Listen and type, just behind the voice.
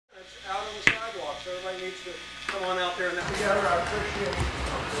So everybody needs to come on out there and together. I appreciate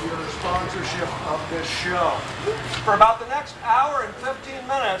your sponsorship of this show. For about the next hour and 15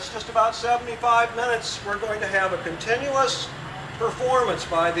 minutes, just about 75 minutes, we're going to have a continuous performance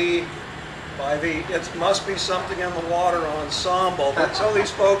by the It Must Be Something in the Water Ensemble. So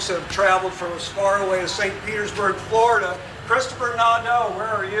these folks have traveled from as far away as St. Petersburg, Florida. Christopher Nadeau, where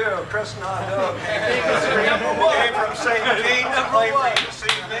are you? Chris Nadeau came from St. Pete to play for you this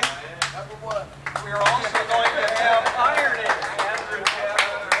evening. We are also going to have ironing. Andrew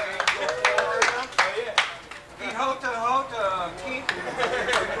Florida. Keaton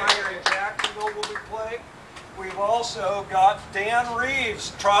from Jacksonville will be playing. We've also got Dan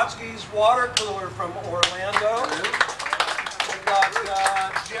Reeves, Trotsky's water cooler from Orlando. We've got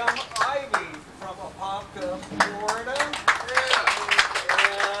Jim Ivey from Apopka, Florida.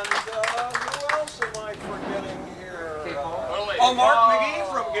 And who else am I forgetting here? Mark Mcgee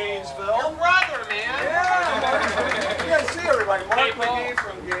from Gainesville. Your brother, man. Yeah, you guys see everybody. Mark Mcgee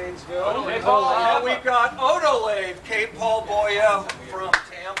from Gainesville. We've got Odolave, Cape Paul Boya from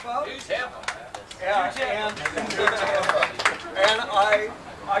Tampa. Yeah, and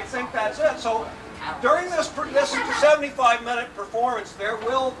I think that's it. So during this 75-minute performance, there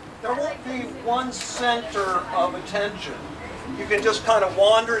won't be one center of attention. You can just kind of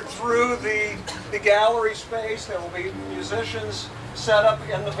wander through the gallery space. There will be musicians set up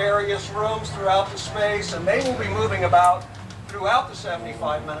in the various rooms throughout the space, and they will be moving about throughout the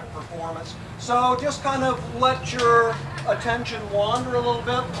 75-minute performance. So just kind of let your attention wander a little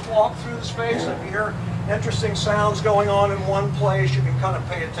bit, walk through the space. If you hear interesting sounds going on in one place, you can kind of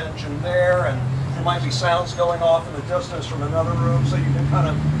pay attention there, and there might be sounds going off in the distance from another room, so you can kind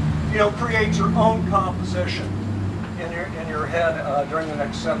of, create your own composition in your head during the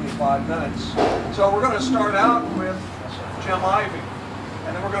next 75 minutes. So we're going to start out with Jim Ivey,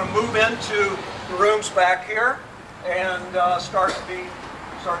 and then we're going to move into the rooms back here and start the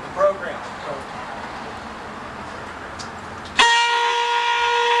program. So.